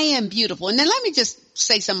worthy. I am beautiful. And then let me just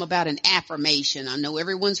say something about an affirmation. I know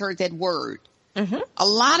everyone's heard that word. Mm-hmm. A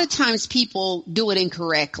lot of times people do it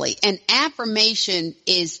incorrectly. An affirmation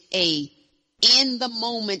is a in the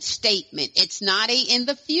moment statement. It's not a in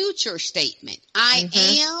the future statement. I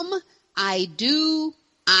am, I do,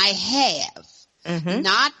 I have. Mm-hmm.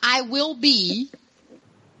 Not I will be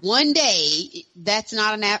one day. That's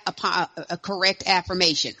not a correct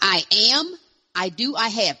affirmation. I am, I do, I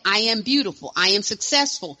have. I am beautiful. I am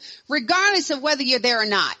successful, regardless of whether you're there or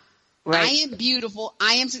not. Right. I am beautiful.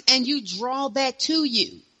 And you draw that to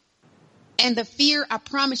you. And the fear, I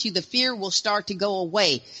promise you, the fear will start to go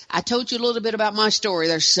away. I told you a little bit about my story.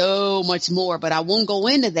 There's so much more, but I won't go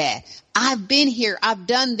into that. I've been here. I've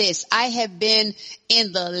done this. I have been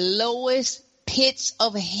in the lowest pits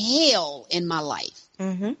of hell in my life,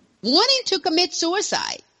 wanting to commit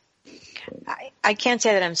suicide. I can't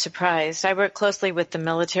say that I'm surprised. I work closely with the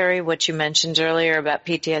military, what you mentioned earlier about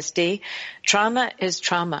PTSD. Trauma is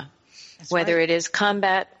trauma. That's whether it is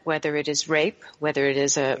combat, whether it is rape, whether it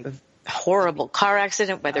is a horrible car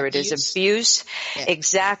accident, whether it is abuse. Yeah.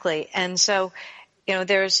 Exactly. And so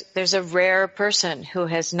there's a rare person who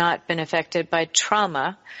has not been affected by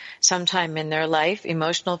trauma sometime in their life,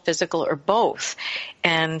 emotional, physical, or both.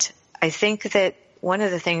 And I think that one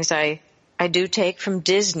of the things I do take from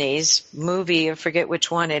Disney's movie, I forget which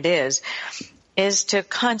one it is to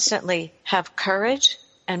constantly have courage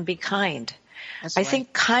and be kind. That's I right.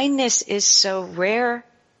 think kindness is so rare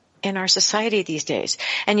in our society these days.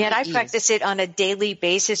 And yet I practice it on a daily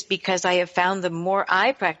basis because I have found the more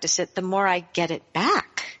I practice it, the more I get it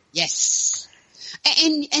back. Yes.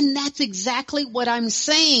 And that's exactly what I'm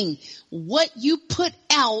saying. What you put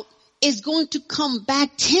out is going to come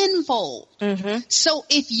back tenfold. Mm-hmm. So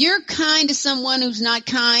if you're kind to someone who's not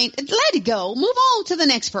kind, let it go. Move on to the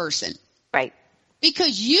next person. Right.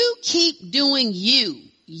 Because you keep doing you.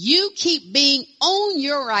 You keep being on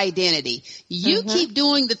your identity. You keep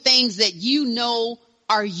doing the things that you know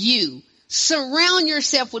are you. Surround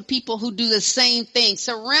yourself with people who do the same thing.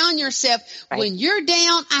 Surround yourself. Right. When you're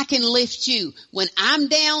down, I can lift you. When I'm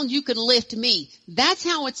down, you can lift me. That's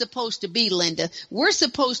how it's supposed to be, Linda. We're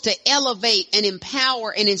supposed to elevate and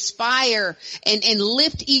empower and inspire and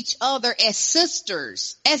lift each other as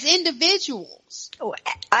sisters, as individuals. Oh,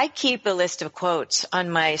 I keep a list of quotes on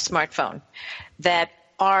my smartphone that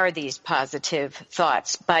are these positive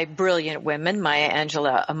thoughts by brilliant women, Maya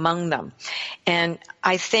Angelou among them. And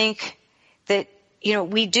I think that,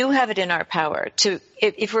 we do have it in our power to,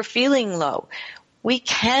 if we're feeling low, we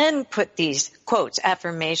can put these quotes,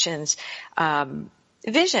 affirmations,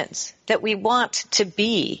 visions that we want to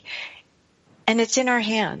be, and it's in our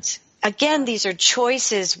hands. Again, these are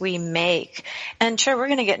choices we make. And sure, we're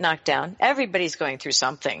going to get knocked down. Everybody's going through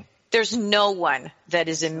something. There's no one that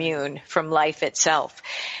is immune from life itself.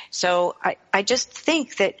 So I just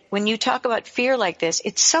think that when you talk about fear like this,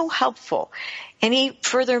 it's so helpful. Any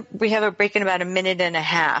further, we have a break in about a minute and a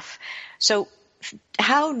half. So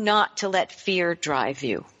how not to let fear drive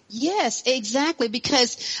you? Yes, exactly.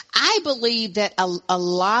 Because I believe that a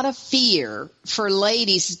lot of fear for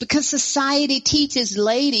ladies is because society teaches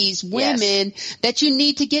ladies, women, that you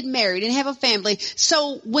need to get married and have a family.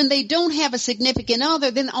 So when they don't have a significant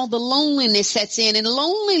other, then all the loneliness sets in. And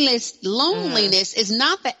loneliness is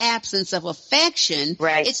not the absence of affection.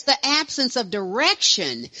 Right. It's the absence of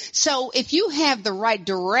direction. So if you have the right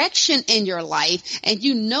direction in your life and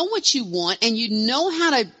you know what you want and you know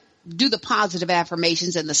how to do the positive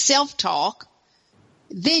affirmations and the self-talk,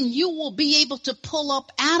 then you will be able to pull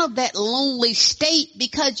up out of that lonely state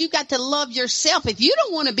because you got to love yourself. If you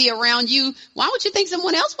don't want to be around you, why would you think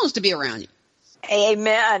someone else wants to be around you?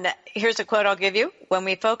 Amen. Here's a quote I'll give you. When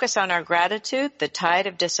we focus on our gratitude, the tide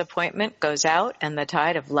of disappointment goes out and the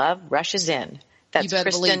tide of love rushes in. That's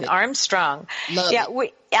Kristen Armstrong.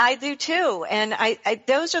 I do too. And I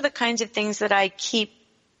those are the kinds of things that I keep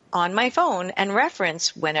on my phone and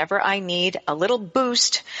reference whenever I need a little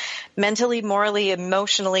boost mentally, morally,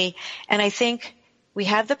 emotionally. And I think we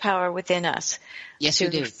have the power within us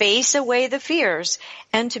to face away the fears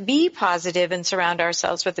and to be positive and surround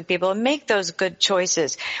ourselves with the people and make those good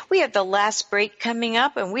choices. We have the last break coming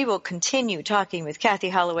up, and we will continue talking with Kathy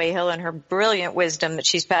Holloway Hill and her brilliant wisdom that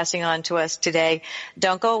she's passing on to us today.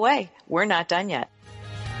 Don't go away. We're not done yet.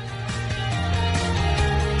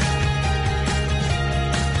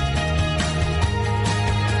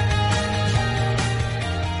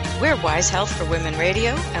 We're Wise Health for Women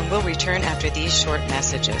Radio, and we'll return after these short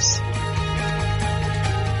messages.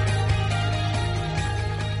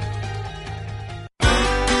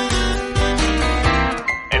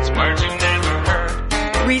 It's words you never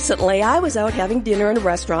heard. Recently, I was out having dinner in a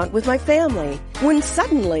restaurant with my family when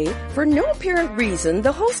suddenly, for no apparent reason,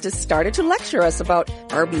 the hostess started to lecture us about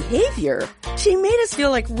our behavior. She made us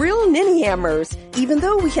feel like real ninny hammers, even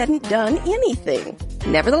though we hadn't done anything.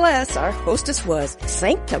 Nevertheless, our hostess was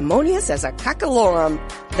sanctimonious as a cockalorum.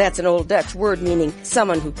 That's an old Dutch word meaning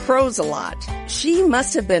someone who crows a lot. She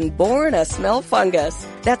must have been born a smell fungus.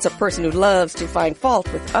 That's a person who loves to find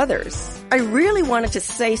fault with others. I really wanted to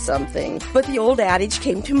say something, but the old adage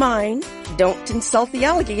came to mind. Don't insult the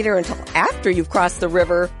alligator until after you've crossed the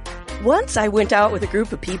river. Once I went out with a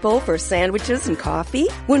group of people for sandwiches and coffee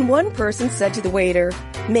when one person said to the waiter,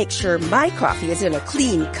 "Make sure my coffee is in a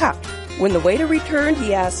clean cup." When the waiter returned,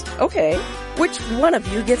 he asked, "Okay, which one of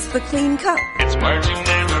you gets the clean cup?" It's words you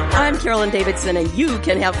never heard. I'm Carolyn Davidson, and you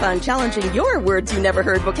can have fun challenging your words you never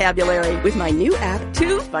heard vocabulary with my new app,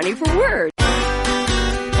 Too Funny for Words.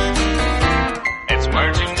 It's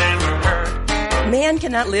words you never heard. Man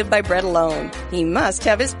cannot live by bread alone. He must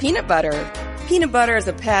have his peanut butter. Peanut butter is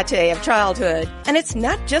a pate of childhood, and it's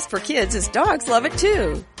not just for kids, as dogs love it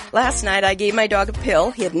too. Last night I gave my dog a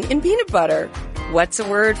pill hidden in peanut butter. What's a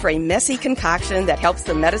word for a messy concoction that helps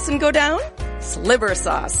the medicine go down? Sliver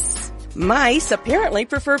sauce. Mice apparently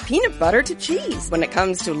prefer peanut butter to cheese when it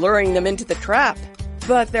comes to luring them into the trap.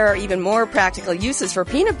 But there are even more practical uses for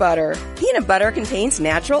peanut butter. Peanut butter contains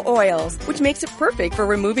natural oils, which makes it perfect for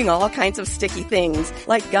removing all kinds of sticky things,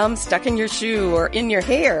 like gum stuck in your shoe or in your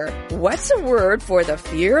hair. What's a word for the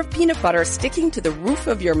fear of peanut butter sticking to the roof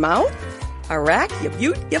of your mouth?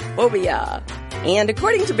 Arachnophobia. And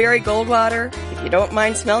according to Barry Goldwater, if you don't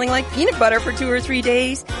mind smelling like peanut butter for 2 or 3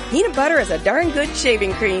 days, peanut butter is a darn good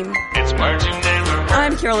shaving cream. It's words you never heard.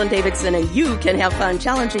 I'm Carolyn Davidson, and you can have fun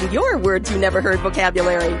challenging your words you never heard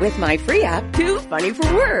vocabulary with my free app, Too Funny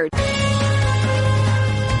for Words.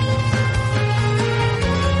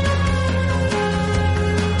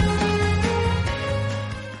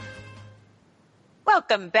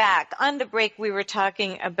 Welcome back. On the break, we were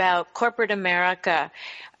talking about corporate America,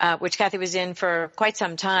 which Kathy was in for quite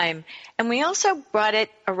some time. And we also brought it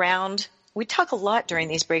around. We talk a lot during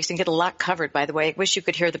these breaks and get a lot covered, by the way. I wish you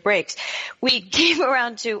could hear the breaks. We came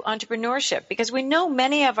around to entrepreneurship because we know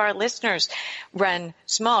many of our listeners run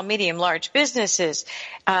small, medium, large businesses,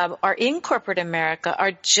 are in corporate America,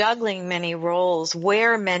 are juggling many roles,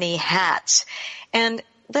 wear many hats. And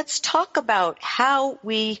let's talk about how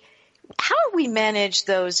we manage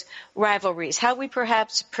those rivalries, how we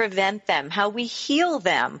perhaps prevent them, how we heal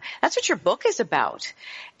them. That's what your book is about.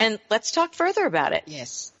 And let's talk further about it.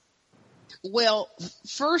 Yes. Well,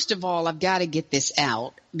 first of all, I've got to get this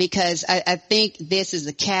out because I think this is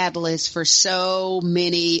a catalyst for so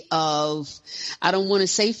many of, I don't want to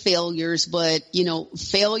say failures, but,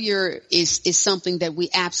 failure is something that we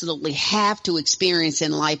absolutely have to experience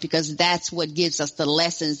in life because that's what gives us the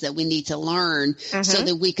lessons that we need to learn so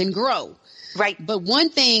that we can grow. Right. But one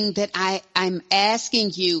thing that I'm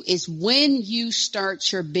asking you is when you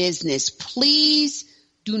start your business, please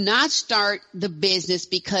do not start the business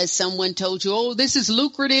because someone told you, oh, this is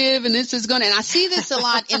lucrative and this is going to, and I see this a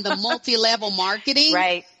lot in the multi-level marketing.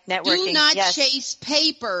 Right. Networking. Do not chase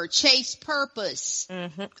paper, chase purpose.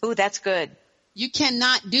 Mm-hmm. Ooh, that's good. You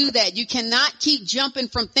cannot do that. You cannot keep jumping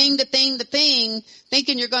from thing to thing to thing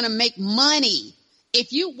thinking you're going to make money.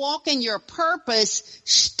 If you walk in your purpose,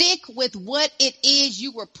 stick with what it is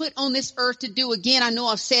you were put on this earth to do. Again, I know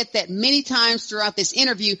I've said that many times throughout this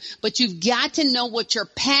interview, but you've got to know what you're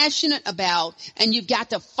passionate about and you've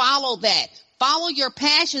got to follow that. Follow your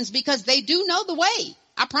passions because they do know the way.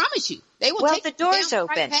 I promise you. They will take the doors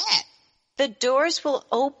open. Right path. The doors will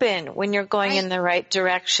open when you're going in the right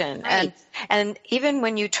direction. Right. And even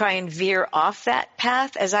when you try and veer off that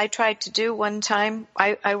path, as I tried to do one time,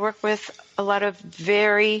 I work with a lot of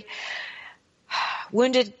very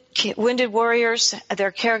wounded warriors,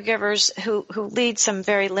 their caregivers who lead some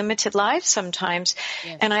very limited lives sometimes.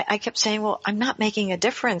 Yes. And I kept saying, well, I'm not making a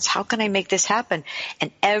difference. How can I make this happen?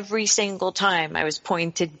 And every single time I was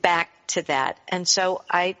pointed back to that. And so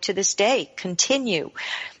I, to this day, continue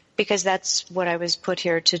because that's what I was put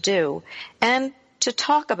here to do and to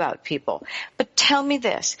talk about people. But tell me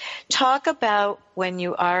this, talk about when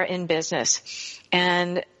you are in business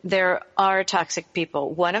and there are toxic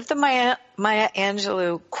people. One of the Maya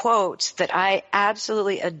Angelou quotes that I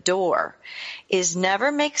absolutely adore is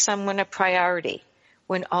never make someone a priority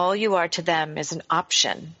when all you are to them is an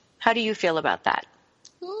option. How do you feel about that?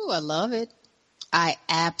 Ooh, I love it. I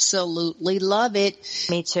absolutely love it.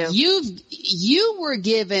 Me too. You were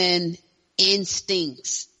given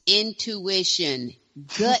instincts, intuition,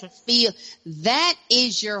 gut feel. That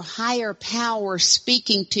is your higher power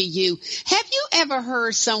speaking to you. Have you ever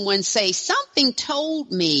heard someone say, something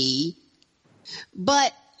told me,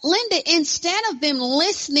 but Linda, instead of them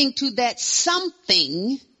listening to that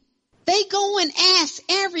something, they go and ask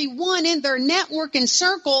everyone in their network and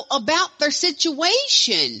circle about their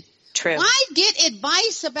situation. True. Why get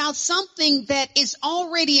advice about something that is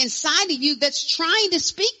already inside of you that's trying to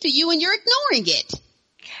speak to you and you're ignoring it?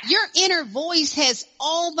 Your inner voice has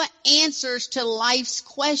all the answers to life's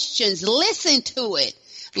questions. Listen to it.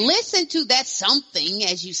 Listen to that something,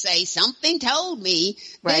 as you say, something told me.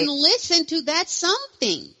 Right. Then listen to that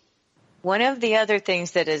something. One of the other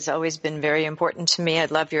things that has always been very important to me, I'd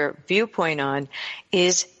love your viewpoint on,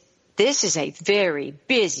 is this is a very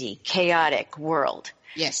busy, chaotic world.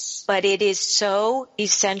 Yes. But it is so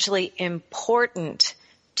essentially important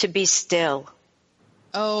to be still.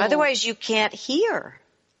 Oh. Otherwise you can't hear.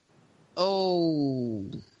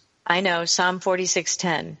 Oh. I know, Psalm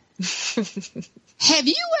 46:10. Have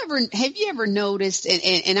you ever noticed,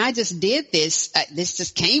 and I just did this, this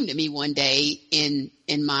just came to me one day in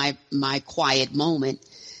my quiet moment.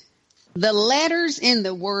 The letters in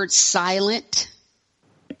the word silent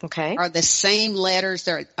are the same letters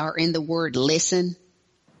that are in the word listen.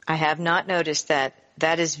 I have not noticed that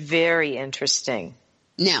That is very interesting.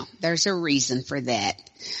 Now, there's a reason for that,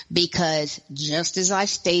 because just as I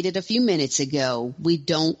stated a few minutes ago, we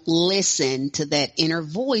don't listen to that inner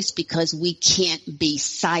voice because we can't be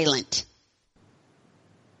silent.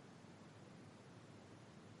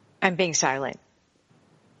 I'm being silent.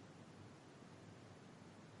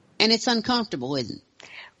 And it's uncomfortable, isn't it?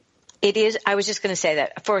 It is. I was just going to say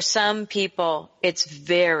that for some people, it's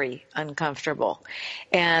very uncomfortable.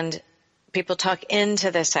 And people talk into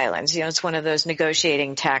the silence. You know, it's one of those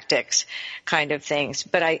negotiating tactics kind of things.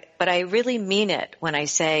 But I really mean it when I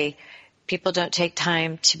say people don't take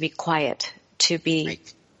time to be quiet, to be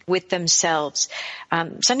with themselves.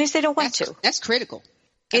 Sometimes they don't want to. That's critical.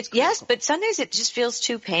 Yes, but sometimes it just feels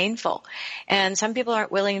too painful. And some people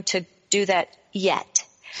aren't willing to do that yet.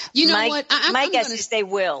 You know what? My guess is they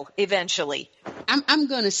will eventually. I'm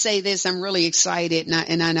going to say this. I'm really excited,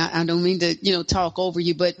 and I don't mean to, talk over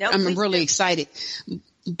you, but No, I'm please really do. excited.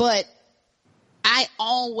 But I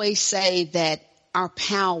always say that our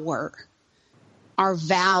power, our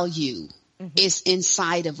value is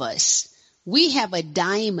inside of us. We have a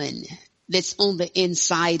diamond that's on the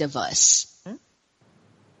inside of us.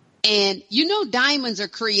 And diamonds are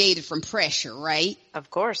created from pressure, right? Of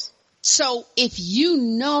course. So if you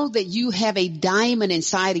know that you have a diamond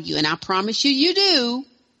inside of you, and I promise you do,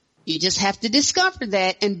 you just have to discover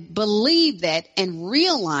that and believe that and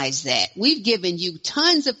realize that. We've given you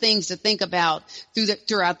tons of things to think about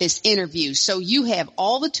throughout this interview. So you have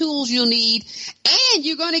all the tools you'll need, and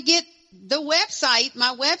you're going to get the website,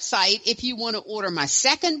 my website, if you want to order my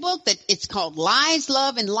second book. That it's called Lies,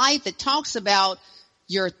 Love, and Life, that talks about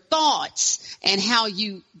your thoughts and how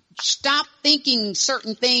you stop thinking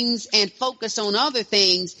certain things and focus on other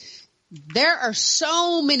things. There are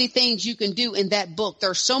so many things you can do in that book. There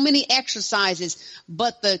are so many exercises,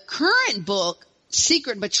 but the current book,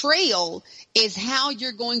 Secret Betrayal, is how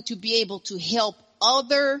you're going to be able to help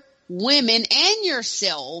other women and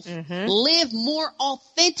yourself live more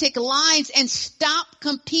authentic lives and stop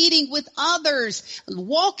competing with others.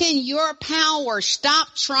 Walk in your power. Stop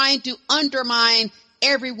trying to undermine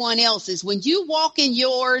everyone else's. When you walk in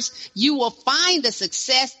yours, you will find the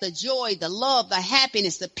success, the joy, the love, the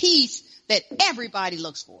happiness, the peace that everybody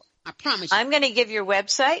looks for. I promise you. I'm going to give your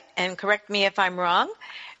website, and correct me if I'm wrong,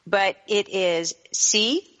 but it is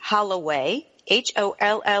C. Holloway,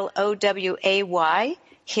 HOLLOWAY,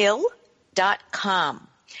 Hill.com.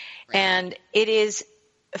 And it is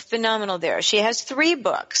phenomenal there. She has 3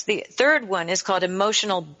 books. The third one is called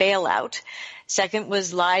Emotional Bailout. Second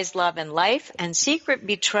was Lies, Love, and Life, and Secret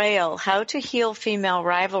Betrayal, How to Heal Female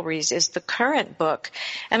Rivalries is the current book.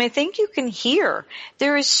 And I think you can hear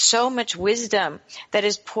there is so much wisdom that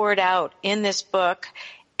is poured out in this book,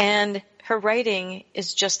 and her writing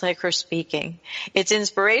is just like her speaking. It's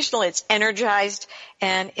inspirational, it's energized,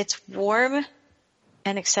 and it's warm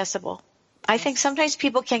and accessible. I think sometimes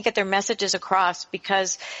people can't get their messages across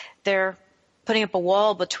because they're putting up a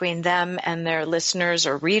wall between them and their listeners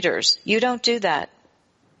or readers. You don't do that.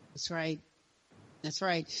 That's right. That's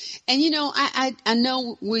right. And, I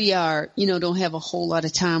know we are, don't have a whole lot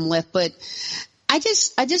of time left, but I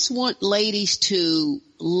just want ladies to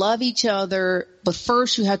love each other. But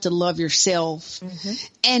first you have to love yourself,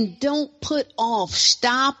 and don't put off.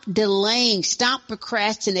 Stop delaying. Stop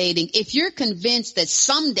procrastinating. If you're convinced that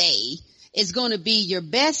someday is going to be your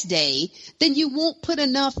best day, then you won't put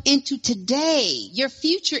enough into today. Your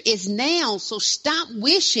future is now, so stop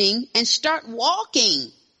wishing and start walking.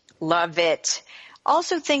 Love it.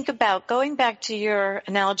 Also think about, going back to your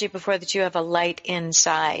analogy before, that you have a light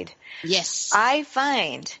inside. Yes. I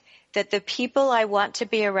find that the people I want to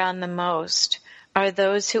be around the most are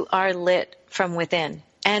those who are lit from within.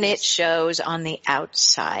 And it shows on the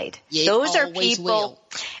outside. Yeah, those are always people,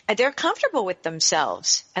 they're comfortable with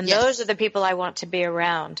themselves. And those are the people I want to be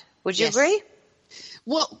around. Would you agree?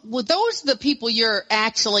 Well, those are the people you're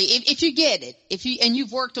actually, if you get it, and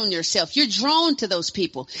you've worked on yourself, you're drawn to those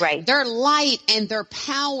people. Right. Their light and their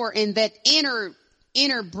power and that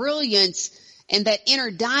inner brilliance and that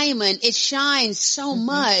inner diamond, it shines so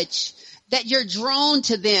much that you're drawn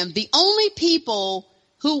to them. The only people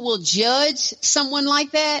who will judge someone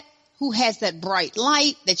like that, who has that bright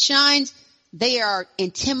light that shines, they are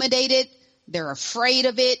intimidated. They're afraid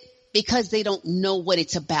of it because they don't know what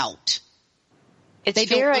it's about. They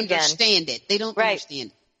don't understand it. They don't understand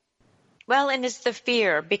it. Well, and it's the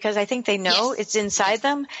fear, because I think they know it's inside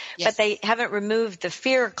them, but they haven't removed the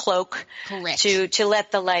fear cloak to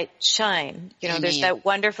let the light shine. There's that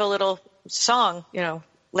wonderful little song,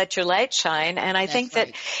 Let Your Light Shine. And I think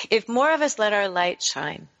that if more of us let our light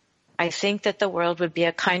shine, I think that the world would be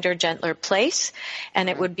a kinder, gentler place, and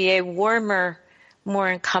it would be a warmer, more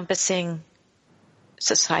encompassing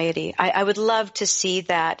society. I would love to see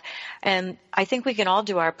that. And I think we can all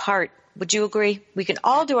do our part. Would you agree? We can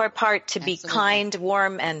all do our part to be kind,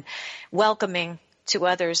 warm, and welcoming to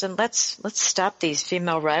others. And let's stop these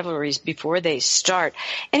female rivalries before they start.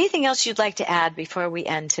 Anything else you'd like to add before we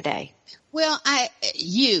end today? Well,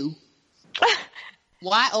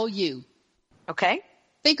 Y-O-U. Okay.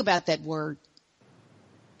 Think about that word.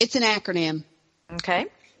 It's an acronym. Okay.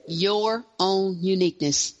 Your own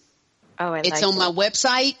uniqueness. Oh, it's on my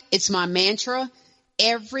website. It's my mantra.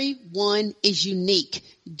 Everyone is unique.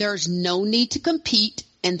 There's no need to compete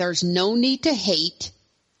and there's no need to hate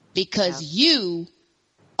because you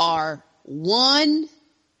are one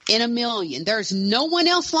in a million. There's no one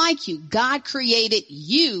else like you. God created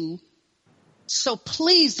you. So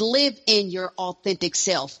please live in your authentic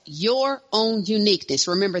self, your own uniqueness.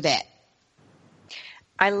 Remember that.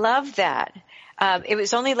 I love that. It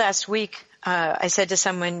was only last week I said to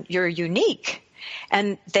someone, "You're unique."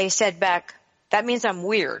 And they said back, "That means I'm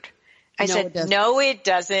weird." I said, "No, it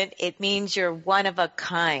doesn't. It means you're one of a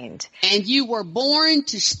kind." And you were born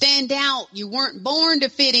to stand out. You weren't born to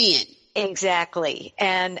fit in. Exactly.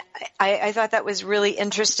 And I thought that was really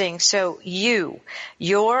interesting. So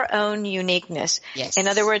your own uniqueness. Yes. In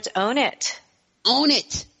other words, own it. Own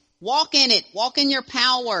it. Walk in it. Walk in your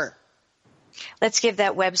power. Let's give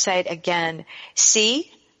that website again.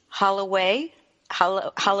 C. Holloway.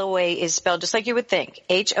 Holloway is spelled just like you would think.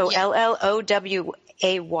 HOLLOWAY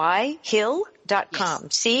Hill.com.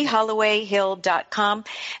 Yes. CHollowayHill.com.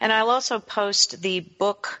 And I'll also post the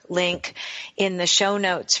book link in the show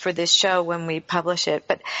notes for this show when we publish it.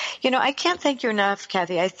 But, I can't thank you enough,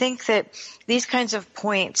 Kathy. I think that these kinds of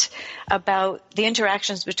points about the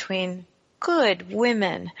interactions between good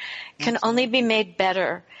women can only be made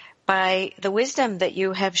better by the wisdom that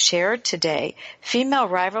you have shared today. Female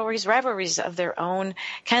rivalries of their own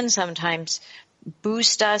can sometimes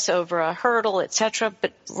boost us over a hurdle, etc.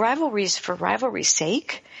 But rivalries for rivalry's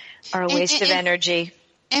sake are a waste of energy.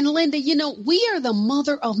 And Linda, we are the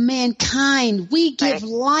mother of mankind. We give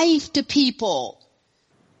life to people.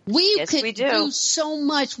 We do so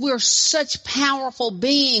much. We're such powerful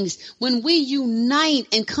beings. When we unite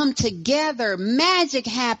and come together, magic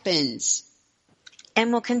happens.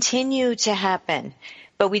 And will continue to happen.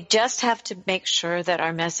 But we just have to make sure that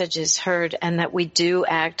our message is heard and that we do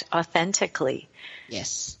act authentically.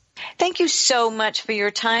 Yes. Thank you so much for your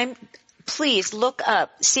time. Please look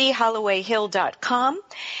up CHollowayHill.com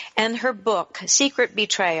and her book, Secret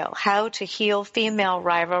Betrayal, How to Heal Female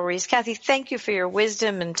Rivalries. Kathy, thank you for your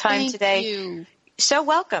wisdom and time today. Thank you. So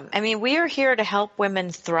welcome. We are here to help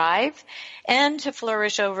women thrive and to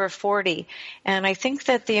flourish over 40. And I think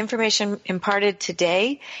that the information imparted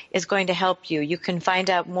today is going to help you. You can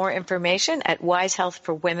find out more information at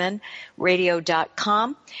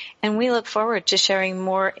wisehealthforwomenradio.com. And we look forward to sharing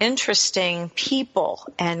more interesting people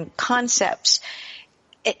and concepts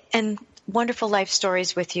and wonderful life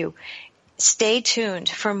stories with you. Stay tuned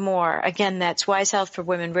for more. Again, that's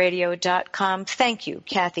wisehealthforwomenradio.com. Thank you,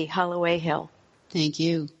 Kathy Holloway Hill. Thank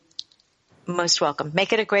you. Most welcome.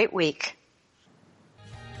 Make it a great week.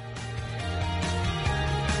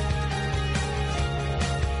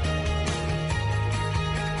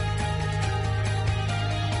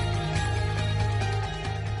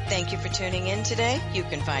 Thank you for tuning in today. You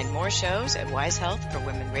can find more shows at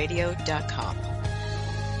wisehealthforwomenradio.com.